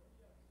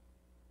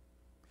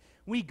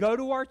 We go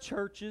to our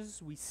churches,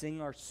 we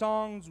sing our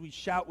songs, we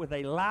shout with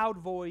a loud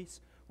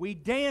voice, we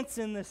dance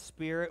in the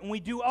Spirit, and we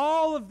do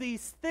all of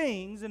these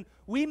things, and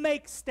we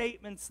make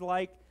statements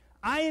like,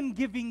 I am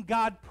giving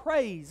God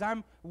praise,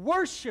 I'm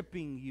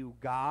worshiping you,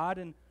 God,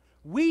 and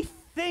we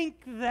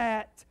think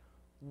that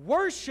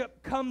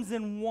worship comes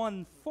in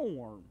one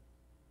form.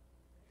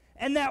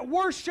 And that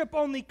worship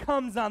only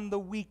comes on the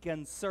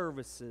weekend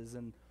services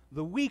and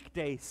the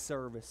weekday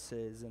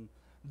services. And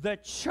the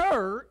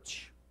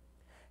church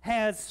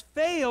has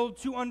failed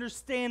to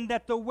understand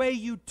that the way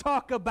you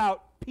talk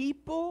about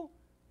people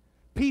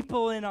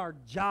in our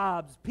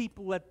jobs,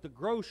 people at the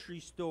grocery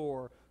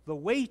store, the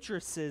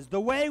waitresses, the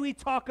way we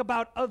talk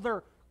about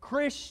other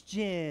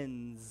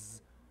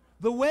Christians,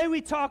 the way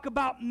we talk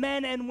about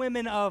men and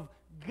women of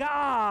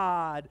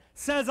God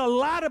says a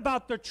lot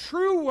about the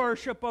true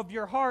worship of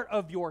your heart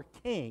of your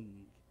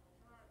King.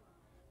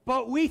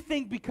 But we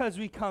think because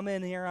we come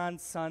in here on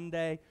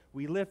Sunday,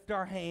 we lift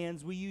our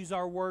hands, we use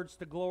our words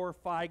to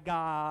glorify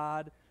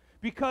God,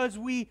 because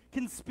we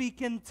can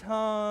speak in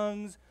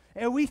tongues,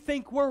 and we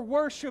think we're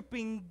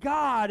worshiping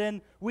God,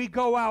 and we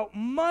go out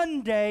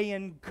Monday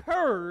and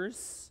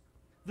curse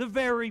the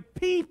very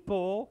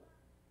people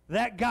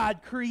that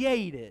God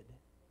created.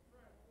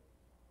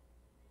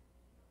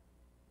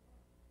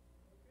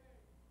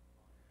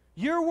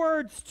 Your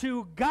words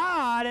to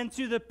God and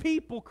to the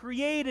people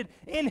created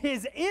in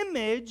His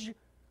image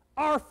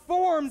are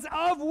forms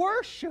of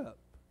worship.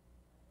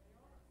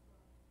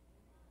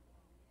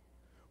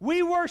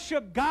 We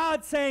worship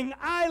God saying,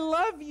 I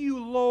love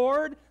you,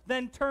 Lord,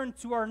 then turn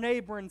to our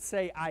neighbor and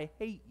say, I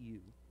hate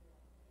you.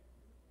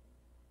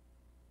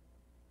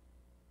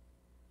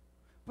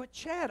 But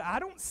Chad, I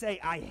don't say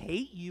I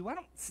hate you. I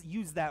don't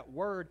use that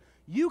word.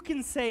 You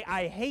can say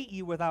I hate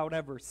you without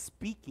ever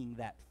speaking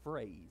that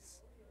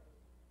phrase.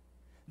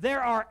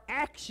 There are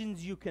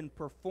actions you can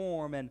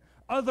perform and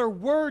other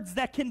words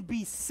that can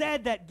be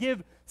said that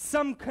give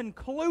some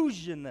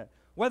conclusion,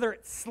 whether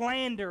it's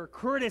slander,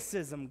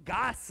 criticism,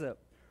 gossip,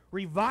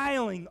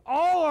 reviling,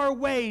 all are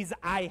ways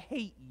I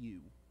hate you.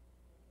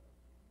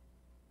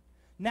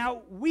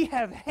 Now, we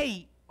have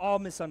hate all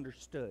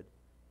misunderstood.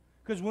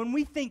 Because when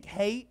we think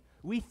hate,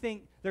 we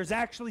think there's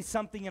actually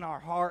something in our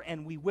heart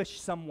and we wish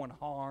someone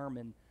harm,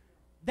 and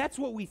that's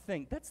what we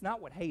think. That's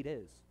not what hate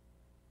is.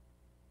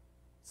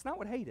 It's not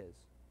what hate is.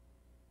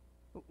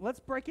 Let's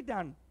break it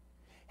down.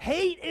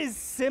 Hate is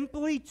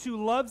simply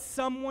to love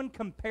someone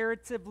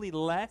comparatively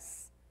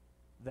less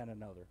than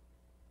another.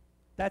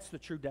 That's the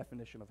true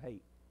definition of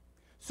hate.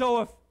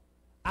 So if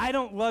I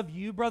don't love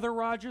you, Brother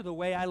Roger, the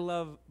way I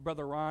love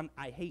Brother Ron,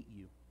 I hate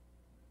you.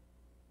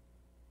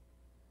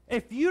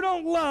 If you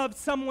don't love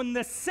someone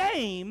the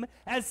same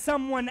as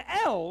someone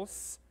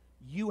else,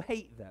 you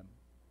hate them.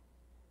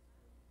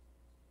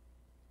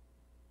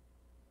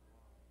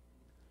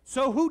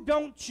 So who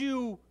don't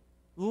you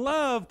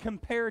love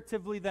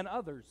comparatively than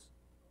others?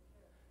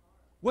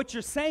 What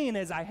you're saying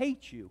is, I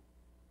hate you.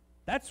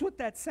 That's what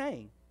that's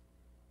saying.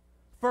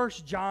 1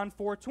 John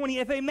 4:20,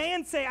 if a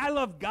man say, I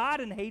love God,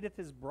 and hateth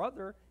his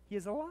brother, he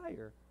is a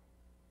liar.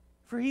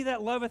 For he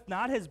that loveth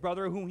not his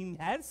brother whom he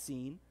has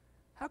seen,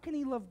 how can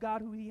he love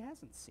God who he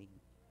hasn't seen?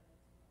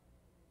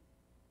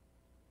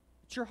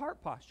 It's your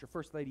heart posture.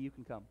 First Lady, you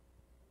can come.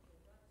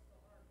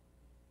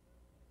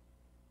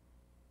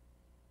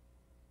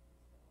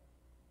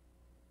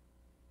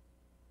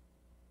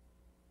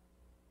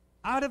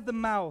 Out of the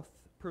mouth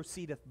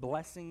proceedeth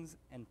blessings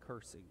and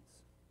cursings.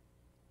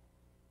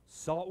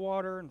 Salt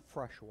water and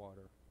fresh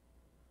water.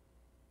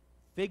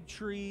 Fig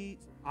trees,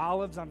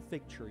 olives on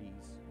fig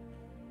trees.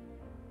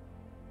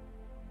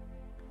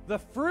 The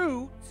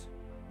fruit,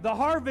 the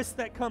harvest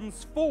that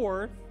comes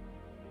forth,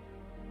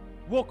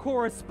 will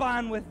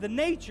correspond with the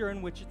nature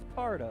in which it's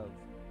part of.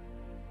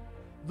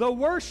 The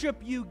worship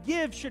you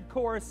give should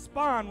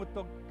correspond with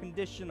the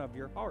condition of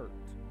your heart.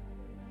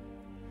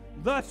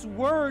 Thus,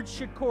 words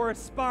should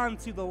correspond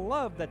to the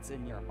love that's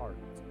in your heart.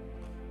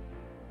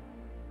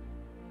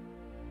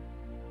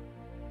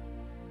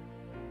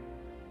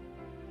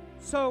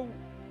 So,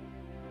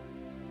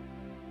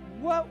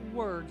 what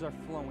words are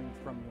flowing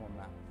from your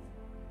mouth?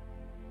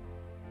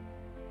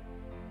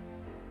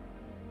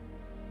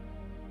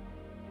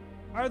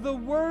 Are the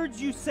words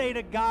you say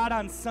to God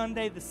on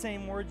Sunday the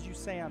same words you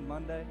say on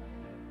Monday?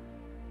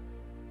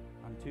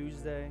 On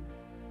Tuesday?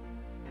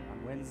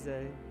 On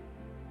Wednesday?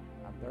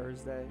 On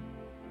Thursday?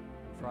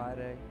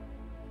 Friday?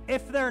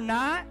 If they're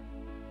not,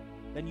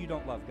 then you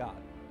don't love God.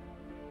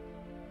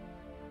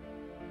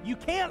 You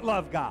can't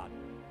love God.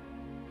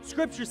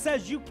 Scripture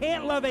says you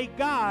can't love a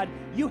God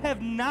you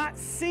have not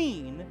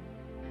seen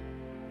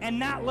and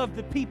not love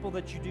the people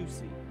that you do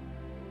see.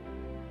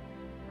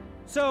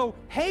 So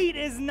hate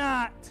is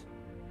not,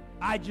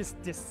 I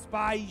just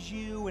despise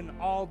you and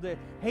all the.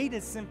 Hate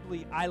is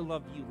simply, I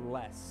love you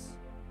less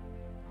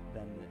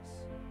than this.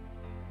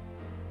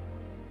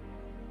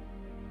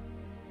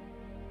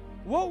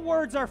 What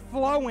words are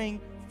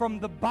flowing from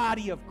the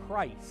body of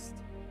Christ?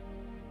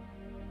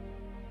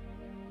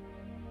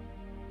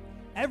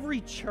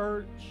 Every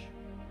church,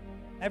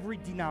 every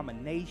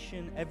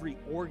denomination, every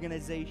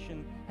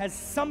organization has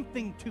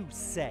something to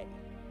say.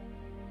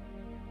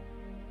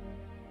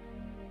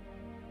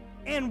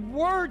 And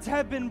words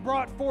have been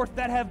brought forth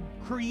that have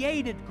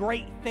created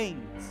great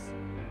things.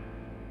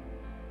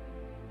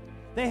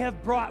 They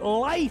have brought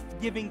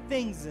life-giving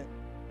things in.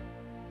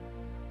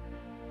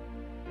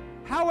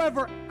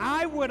 However,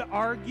 I would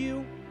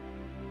argue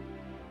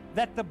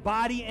that the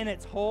body in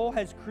its whole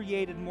has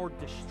created more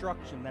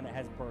destruction than it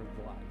has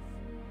birthed life.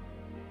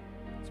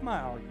 That's my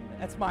argument.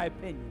 That's my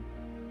opinion.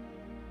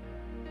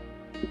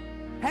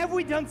 Have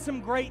we done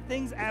some great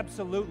things?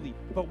 Absolutely.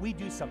 But we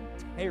do some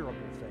terrible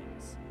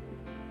things.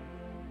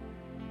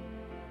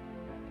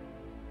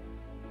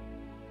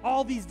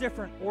 all these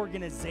different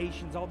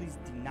organizations, all these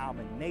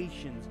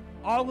denominations,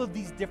 all of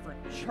these different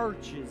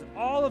churches,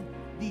 all of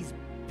these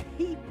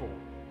people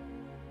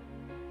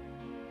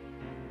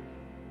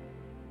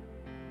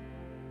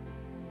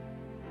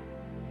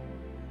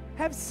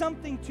have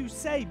something to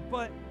say,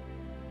 but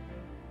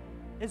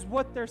is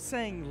what they're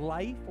saying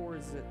life or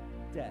is it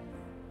death?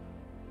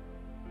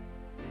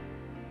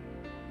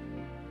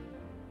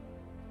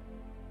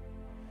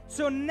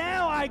 So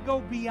now I go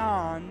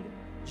beyond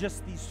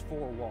just these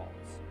four walls.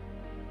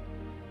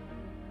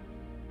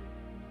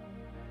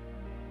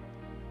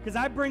 Because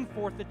I bring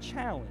forth a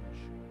challenge.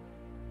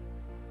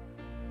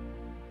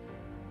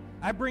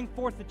 I bring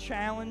forth a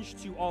challenge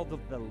to all of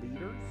the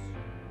leaders,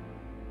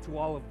 to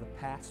all of the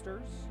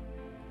pastors,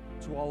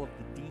 to all of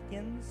the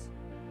deacons,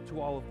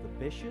 to all of the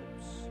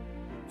bishops,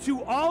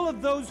 to all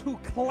of those who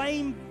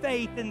claim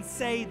faith and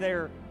say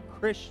they're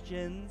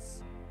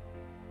Christians.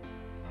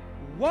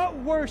 What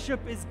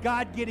worship is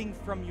God getting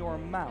from your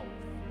mouth?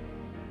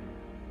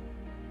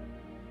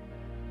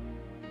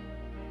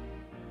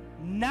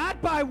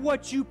 Not by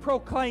what you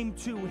proclaim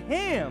to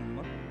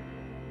Him,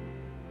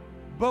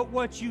 but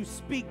what you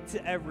speak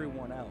to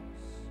everyone else.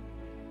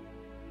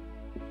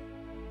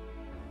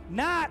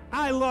 Not,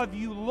 I love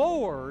you,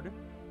 Lord.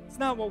 It's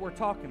not what we're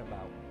talking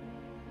about.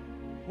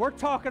 We're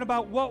talking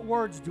about what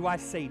words do I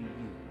say to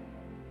you?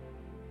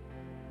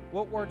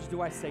 What words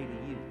do I say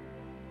to you?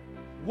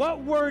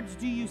 What words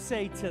do you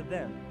say to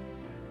them?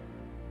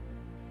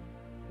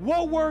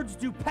 What words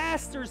do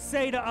pastors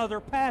say to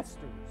other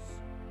pastors?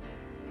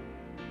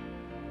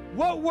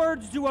 What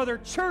words do other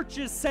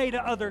churches say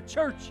to other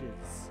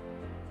churches?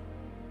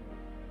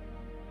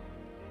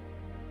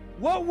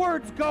 What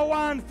words go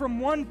on from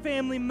one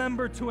family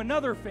member to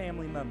another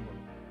family member?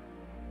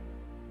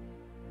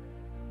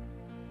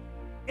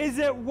 Is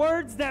it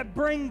words that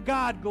bring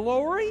God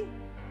glory?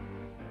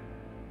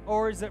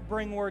 Or is it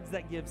bring words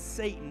that give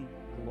Satan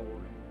glory?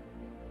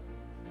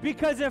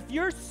 Because if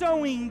you're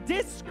sowing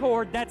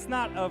discord, that's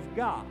not of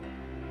God.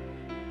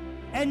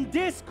 And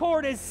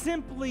discord is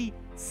simply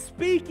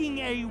speaking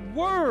a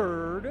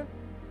word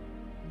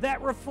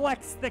that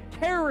reflects the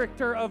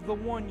character of the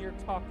one you're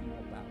talking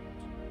about.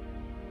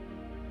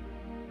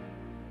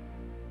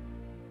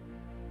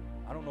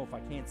 I don't know if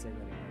I can say that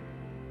again.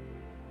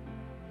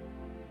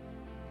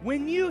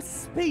 When you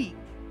speak,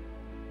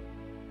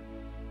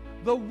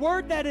 the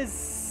word that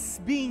is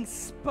being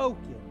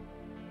spoken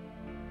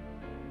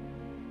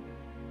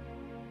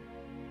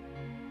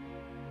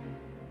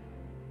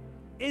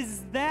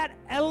is that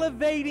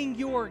elevating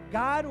your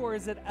God or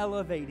is it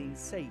elevating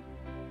Satan?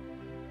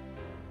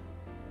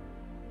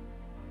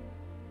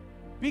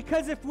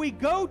 Because if we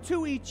go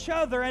to each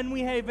other and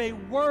we have a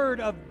word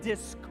of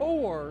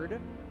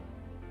discord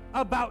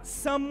about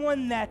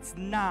someone that's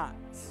not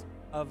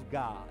of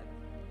God,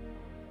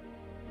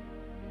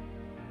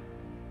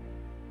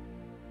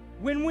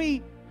 when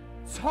we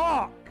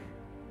talk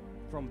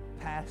from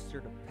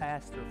pastor to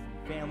pastor,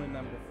 from family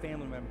member to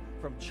family member,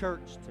 from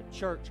church to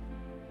church,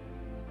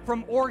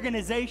 from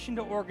organization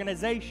to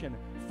organization,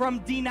 from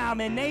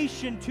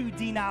denomination to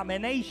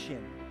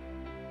denomination,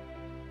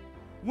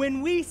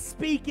 when we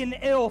speak an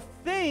ill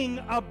thing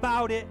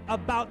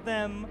about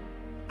them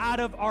out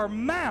of our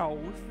mouth,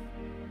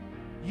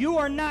 you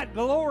are not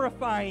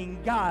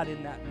glorifying God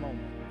in that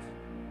moment.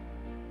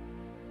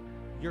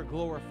 You're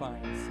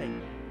glorifying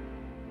Satan.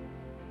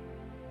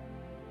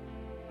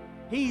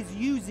 He's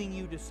using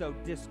you to sow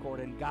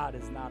discord, and God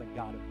is not a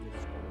God of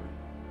discord.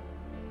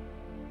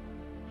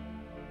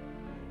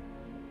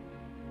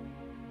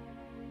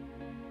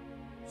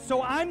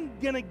 So I'm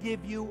going to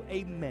give you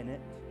a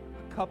minute,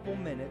 a couple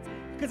minutes,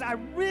 because I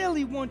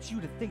really want you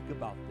to think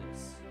about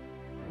this.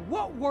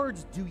 What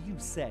words do you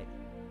say?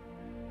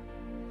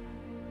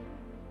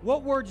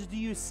 What words do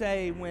you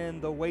say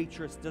when the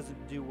waitress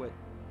doesn't do what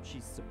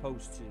she's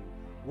supposed to?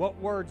 What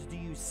words do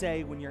you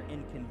say when you're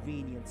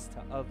inconvenienced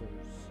to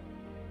others?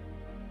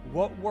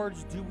 What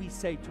words do we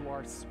say to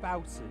our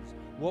spouses?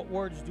 What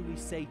words do we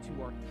say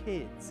to our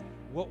kids?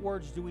 What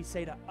words do we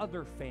say to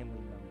other family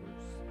members?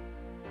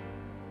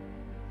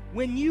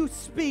 When you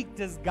speak,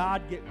 does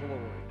God get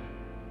glory?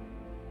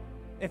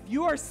 If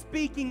you are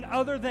speaking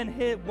other than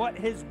what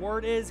His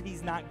word is,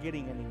 He's not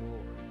getting any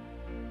glory.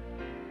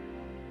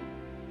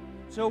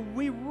 So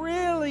we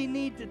really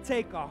need to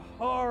take a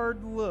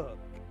hard look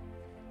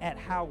at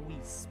how we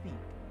speak.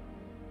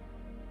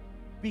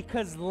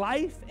 Because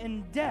life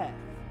and death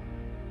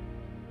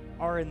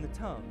are in the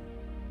tongue.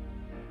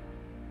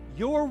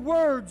 Your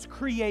words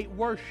create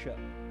worship.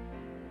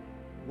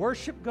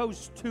 Worship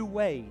goes two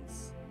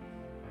ways.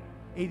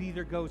 It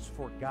either goes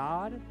for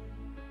God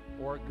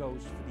or it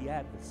goes for the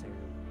adversary.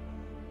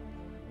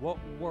 What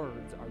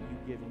words are you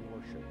giving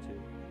worship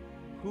to?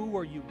 Who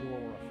are you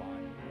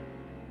glorifying?